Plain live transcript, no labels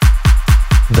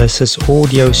This is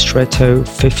Audio Stretto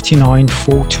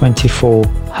 59424.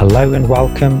 Hello and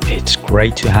welcome, it's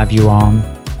great to have you on.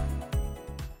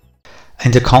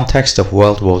 In the context of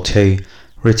World War II,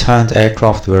 returned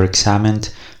aircraft were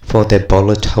examined for their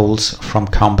bullet holes from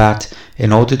combat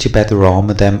in order to better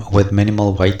armor them with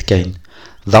minimal weight gain.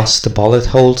 Thus, the bullet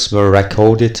holes were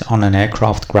recorded on an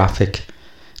aircraft graphic.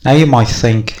 Now you might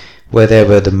think where there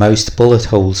were the most bullet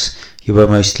holes, you were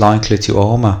most likely to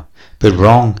armor, but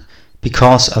wrong,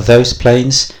 because of those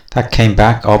planes that came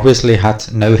back obviously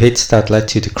had no hits that led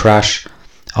to the crash,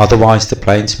 otherwise the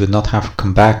planes would not have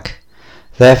come back.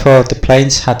 Therefore, the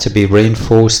planes had to be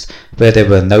reinforced where there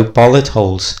were no bullet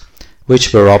holes,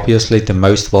 which were obviously the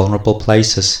most vulnerable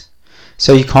places.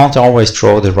 So you can't always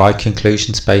draw the right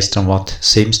conclusions based on what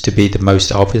seems to be the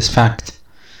most obvious fact.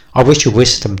 I wish you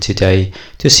wisdom today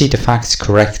to see the facts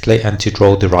correctly and to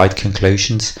draw the right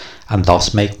conclusions and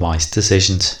thus make wise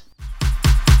decisions.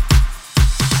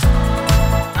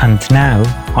 And now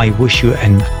I wish you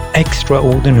an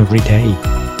extraordinary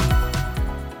day.